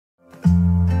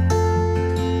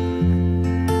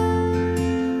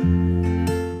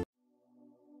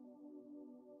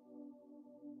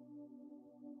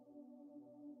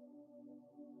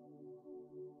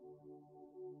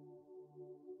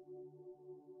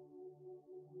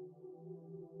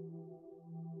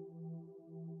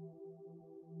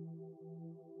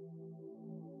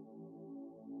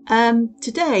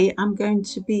Today I'm going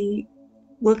to be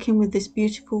working with this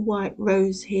beautiful white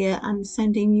rose here and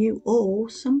sending you all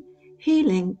some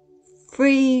healing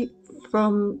free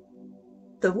from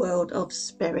the world of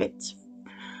spirit.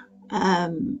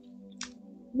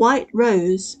 White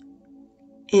rose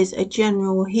is a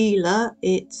general healer.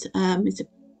 It's a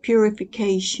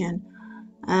purification,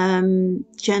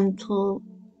 gentle.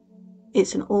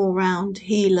 It's an all-round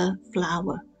healer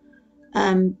flower.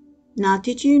 Now,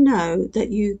 did you know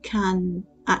that you can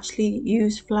actually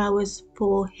use flowers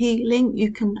for healing?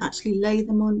 You can actually lay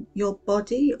them on your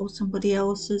body or somebody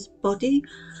else's body.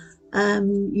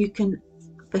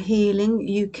 For healing,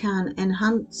 you can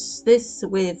enhance this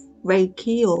with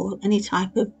reiki or any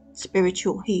type of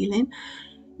spiritual healing.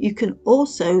 You can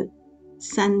also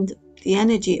send the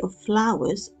energy of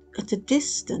flowers at a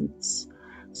distance.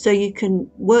 So you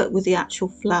can work with the actual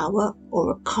flower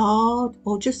or a card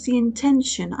or just the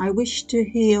intention. I wish to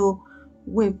heal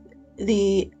with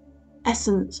the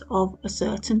essence of a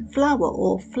certain flower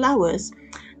or flowers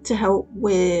to help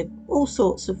with all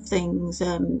sorts of things,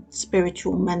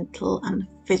 spiritual, mental and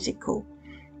physical.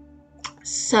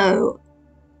 So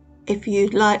if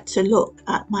you'd like to look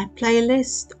at my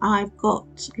playlist, I've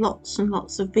got lots and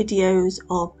lots of videos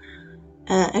of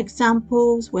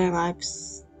examples where I've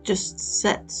just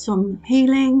set some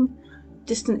healing,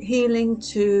 distant healing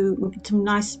with some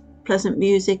nice pleasant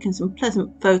music and some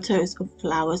pleasant photos of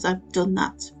flowers. I've done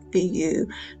that for you.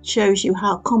 It shows you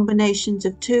how combinations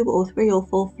of 2 or 3 or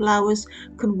 4 flowers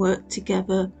can work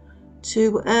together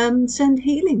to send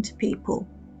healing to people.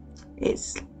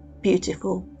 It's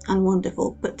beautiful and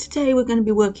wonderful. But today we're going to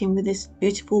be working with this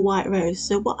beautiful white rose.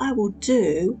 So what I will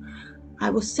do, I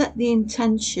will set the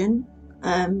intention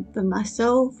for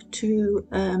myself to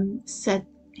set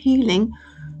healing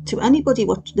to anybody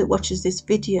that watches this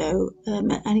video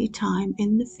at any time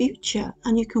in the future,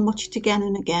 and you can watch it again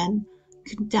and again.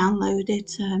 You can download it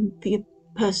for your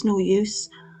personal use,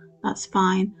 that's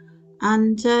fine.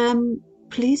 And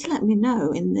please let me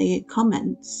know in the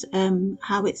comments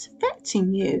how it's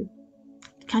affecting you.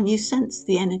 Can you sense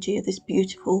the energy of this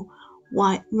beautiful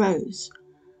white rose?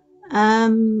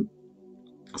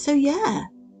 So yeah,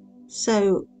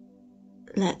 so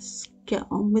let's get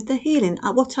on with the healing.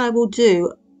 What I will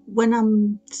do when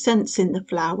I'm sensing the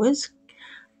flowers,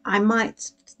 I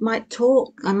might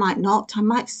talk, I might not. I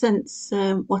might sense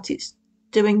what it's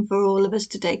doing for all of us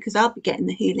today, because I'll be getting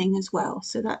the healing as well.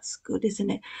 So that's good, isn't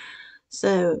it?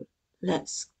 So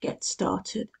let's get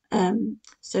started.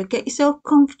 So get yourself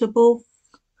comfortable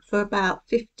for about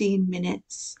 15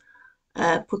 minutes.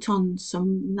 Put on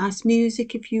some nice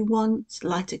music if you want,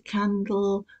 light a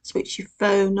candle, switch your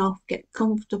phone off, get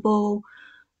comfortable,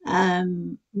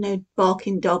 no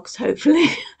barking dogs hopefully,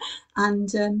 and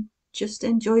just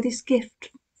enjoy this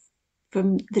gift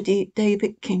from the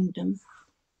DivKid kingdom.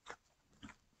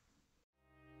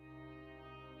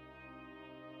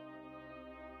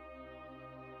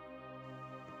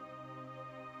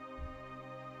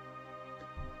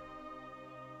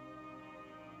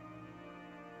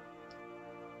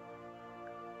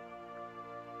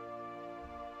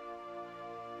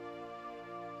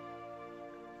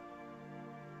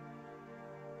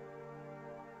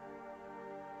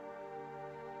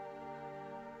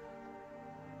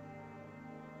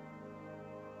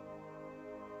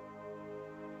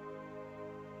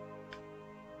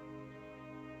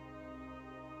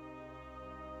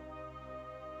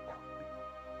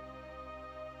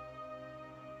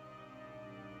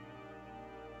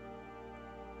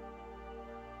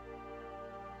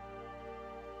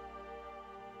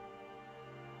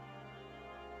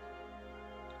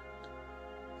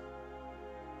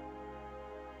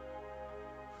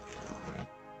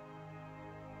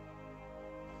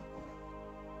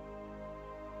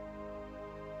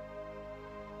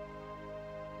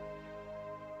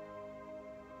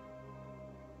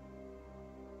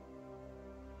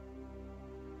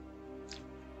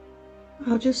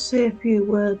 I'll just say a few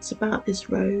words about this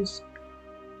rose.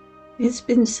 It's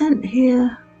been sent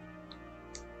here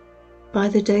by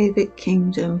the DivKid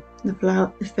kingdom, the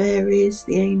fairies,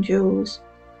 the angels,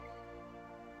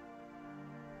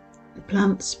 the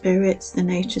plant spirits, the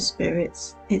nature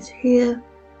spirits. It's here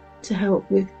to help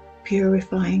with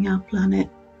purifying our planet.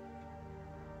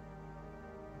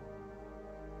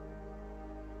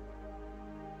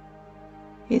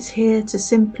 It's here to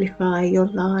simplify your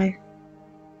life,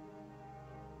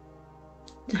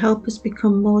 to help us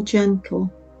become more gentle.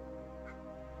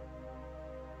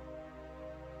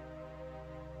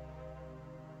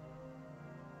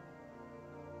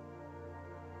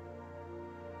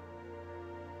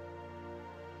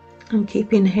 I'm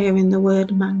keeping hearing the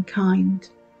word mankind.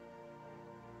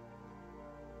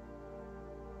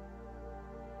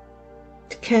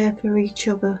 care for each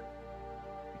other,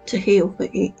 to heal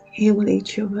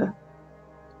each other.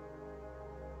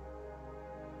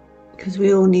 Because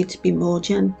we all need to be more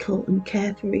gentle and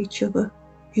care for each other,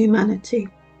 humanity.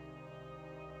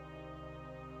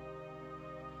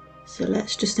 So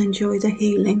let's just enjoy the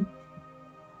healing.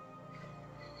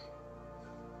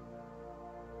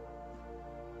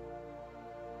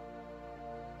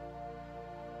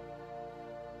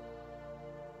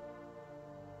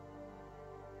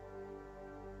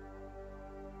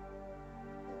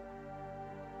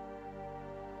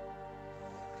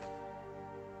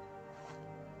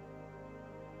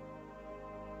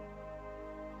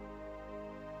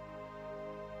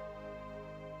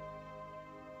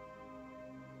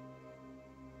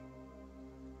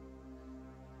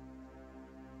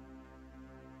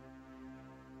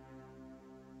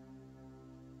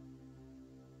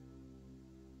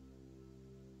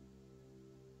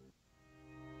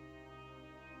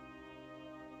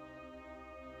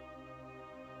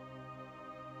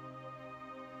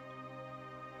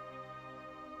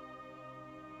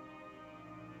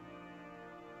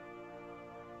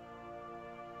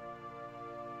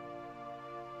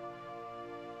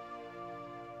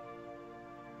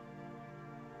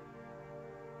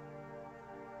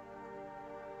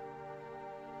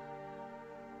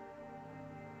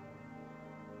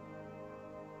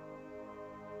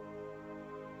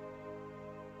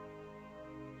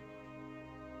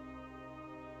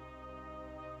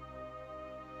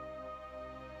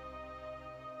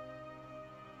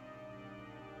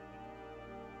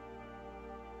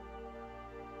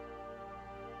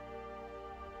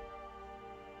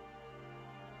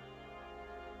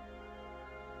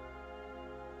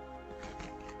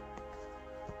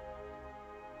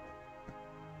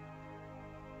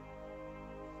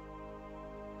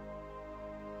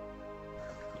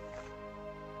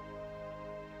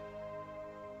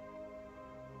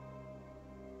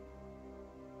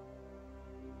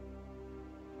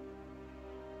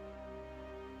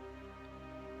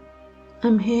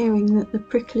 I'm hearing that the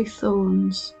prickly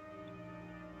thorns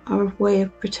are a way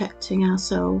of protecting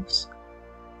ourselves.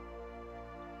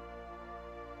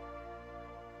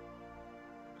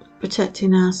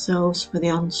 Protecting ourselves from the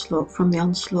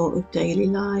onslaught of daily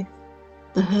life,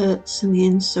 the hurts and the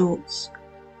insults.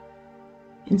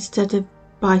 Instead of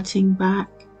biting back,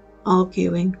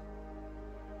 arguing,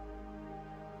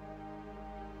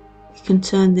 we can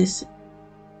turn this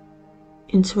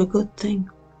into a good thing.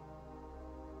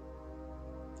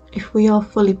 If we are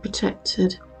fully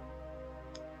protected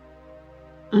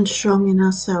and strong in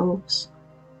ourselves,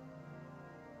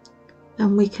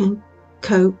 then we can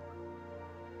cope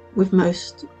with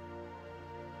most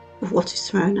of what is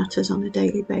thrown at us on a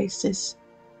daily basis.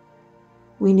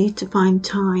 We need to find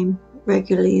time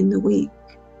regularly in the week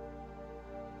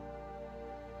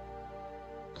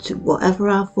to whatever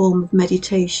our form of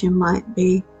meditation might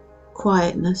be,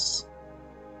 quietness,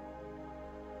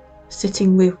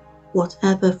 sitting with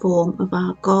whatever form of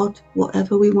our God,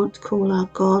 whatever we want to call our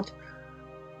God,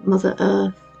 Mother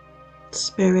Earth,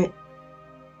 Spirit,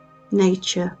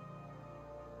 Nature,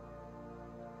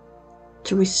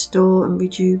 to restore and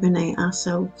rejuvenate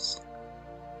ourselves.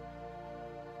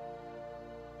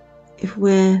 If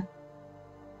we're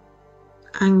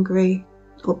angry,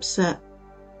 upset,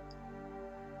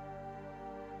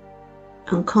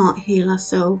 and can't heal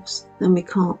ourselves, then we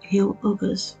can't heal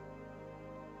others.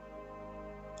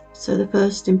 So the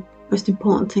first most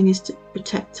important thing is to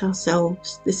protect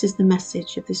ourselves. This is the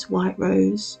message of this white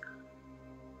rose.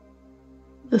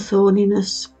 The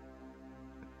thorniness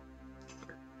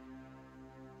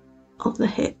of the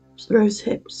hips, rose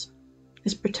hips,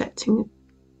 is protecting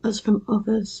us from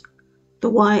others.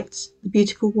 The white, the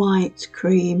beautiful white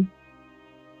cream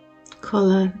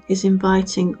colour is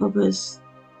inviting others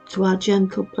to our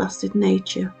gentle placid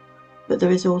nature, but there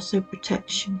is also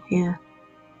protection here.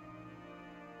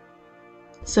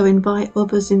 So invite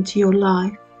others into your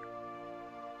life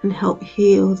and help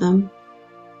heal them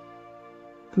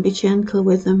and be gentle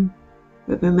with them,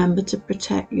 but remember to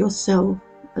protect yourself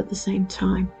at the same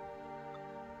time.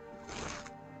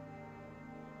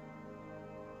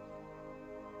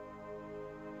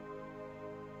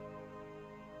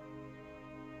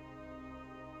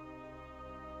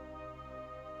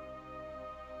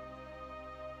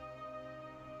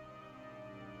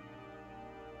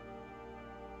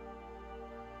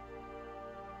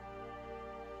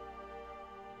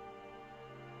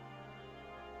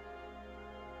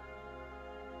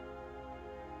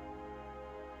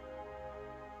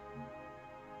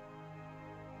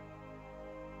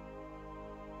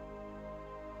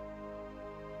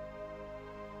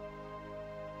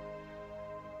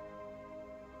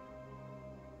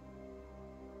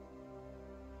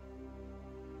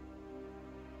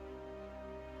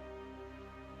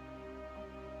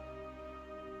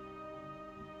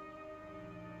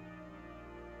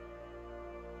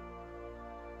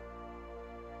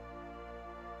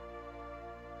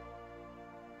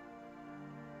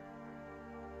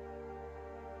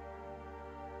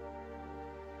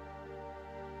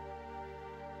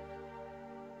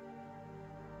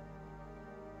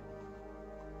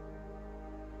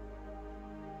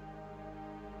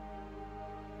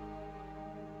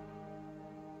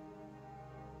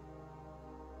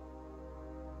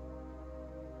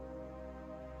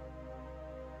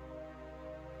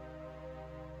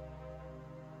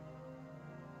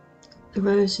 The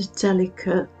rose is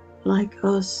delicate like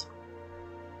us,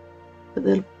 but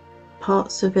the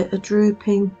parts of it are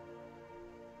drooping.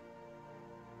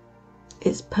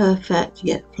 It's perfect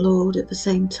yet flawed at the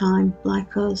same time,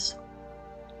 like us.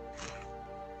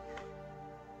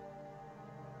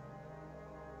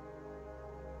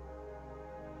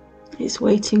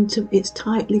 It's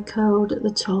tightly curled at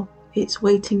the top. It's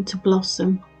waiting to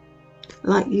blossom,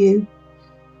 like you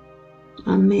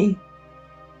and me.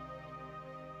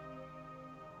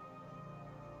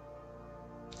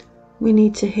 We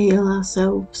need to heal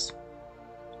ourselves.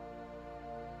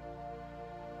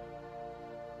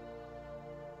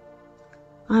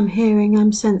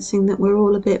 I'm sensing that we're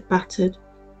all a bit battered.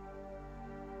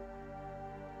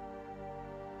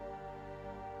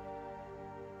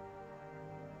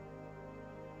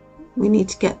 We need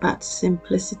to get back to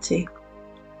simplicity.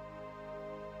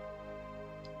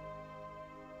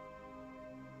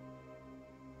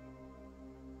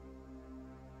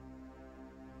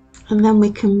 And then we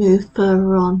can move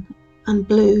further on and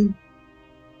bloom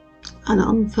and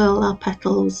unfurl our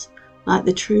petals like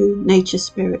the true nature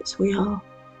spirits we are.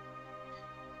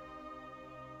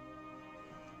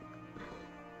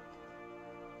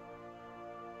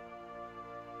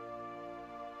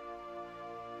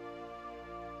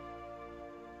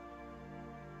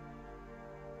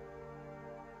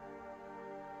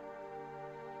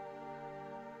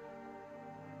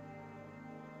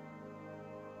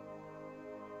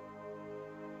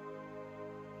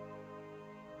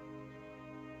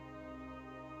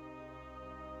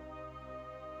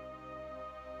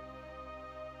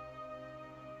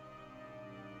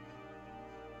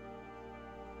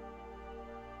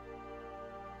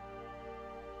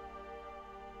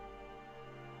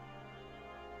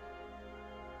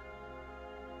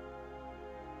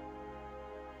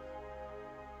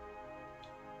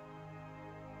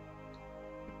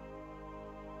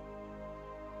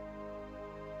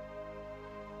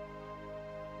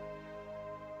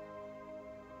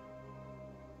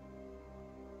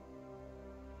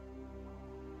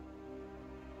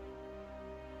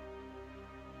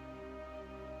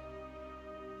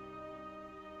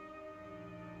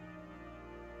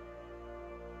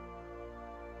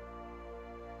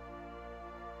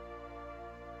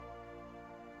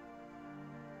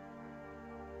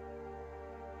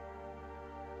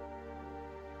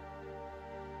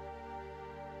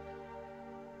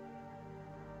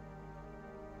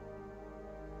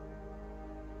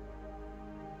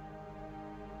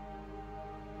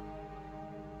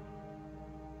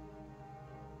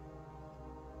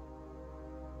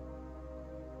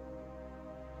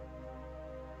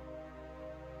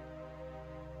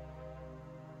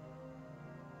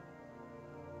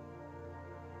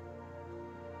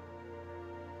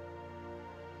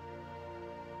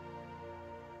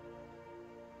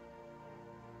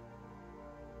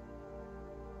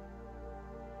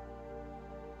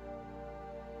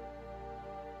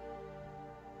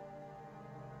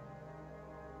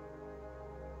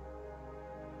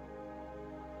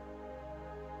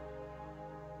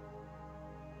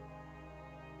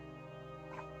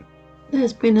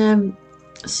 There's been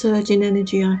a surge in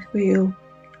energy, I feel.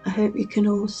 I hope you can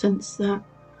all sense that.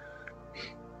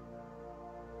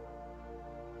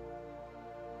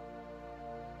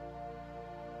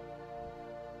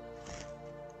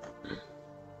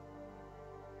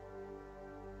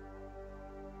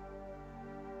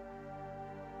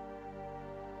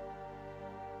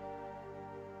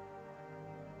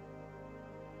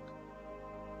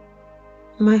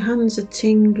 My hands are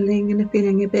tingling and are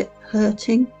feeling a bit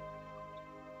hurting.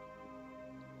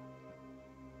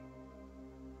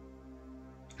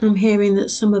 I'm hearing that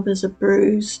some of us are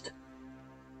bruised.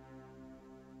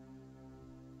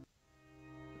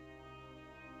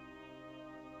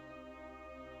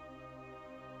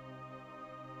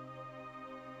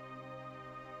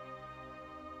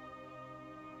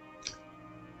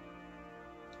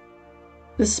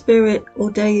 The spirit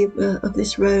or deva of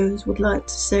this rose would like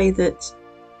to say that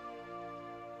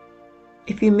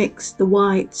if you mix the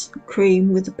white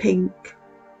cream with the pink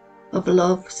of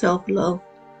love, self-love,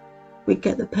 we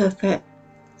get the perfect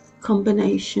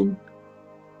combination.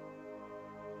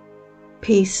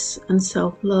 Peace and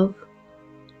self-love,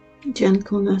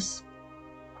 gentleness.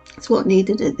 It's what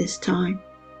needed at this time.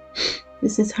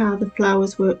 This is how the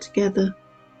flowers work together.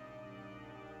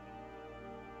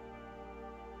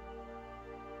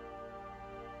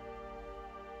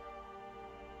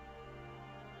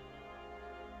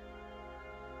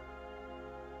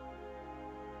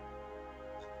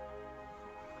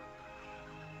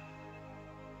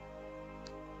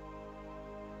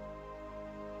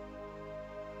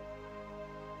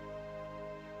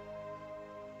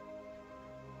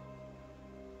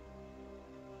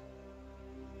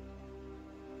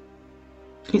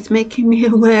 It's making me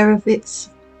aware of its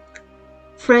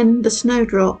friend, the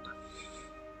snowdrop,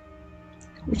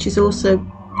 which is also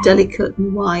delicate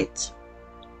and white.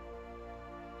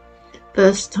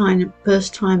 First time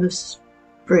of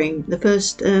spring, the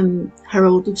first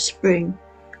herald of spring.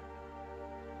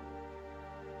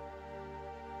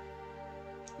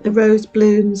 The rose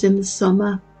blooms in the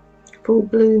summer, full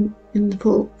bloom in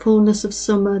the fullness of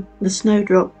summer. The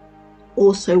snowdrop,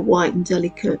 also white and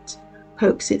delicate,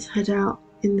 pokes its head out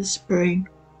in the spring.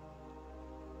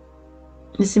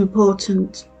 It's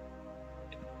important.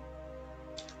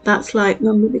 That's like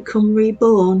when we become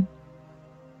reborn.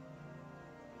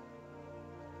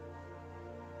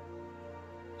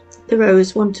 The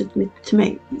rose wanted me to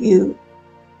make you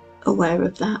aware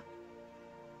of that.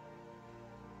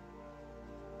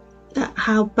 That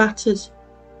how battered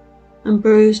and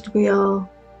bruised we are.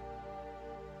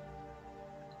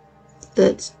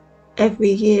 That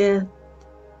every year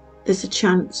there's a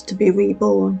chance to be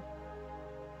reborn.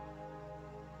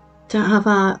 To have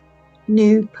our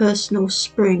new personal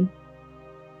spring.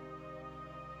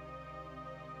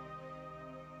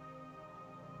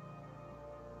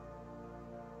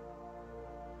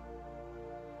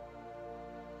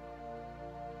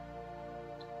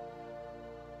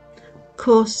 Of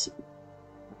course,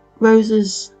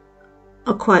 roses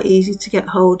are quite easy to get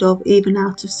hold of, even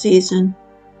out of season,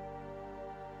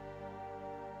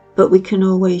 but we can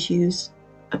always use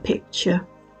a picture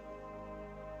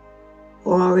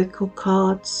or oracle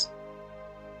cards,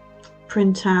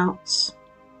 printouts,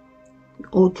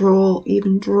 or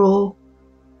even draw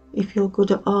if you're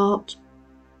good at art,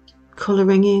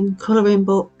 colouring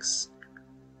books.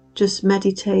 Just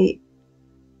meditate,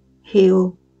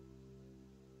 heal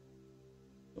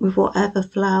with whatever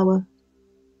flower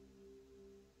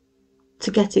to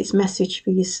get its message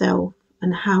for yourself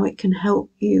and how it can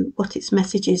help you, what its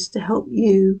message is to help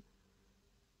you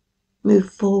move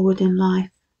forward in life.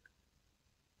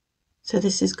 So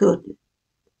this is good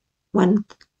when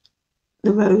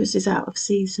the rose is out of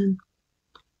season.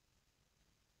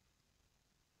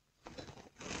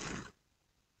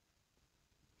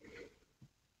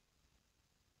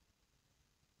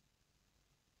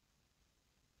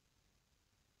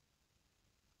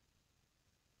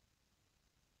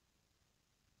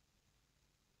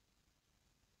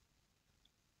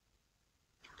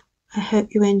 I hope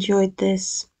you enjoyed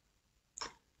this.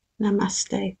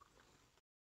 Namaste.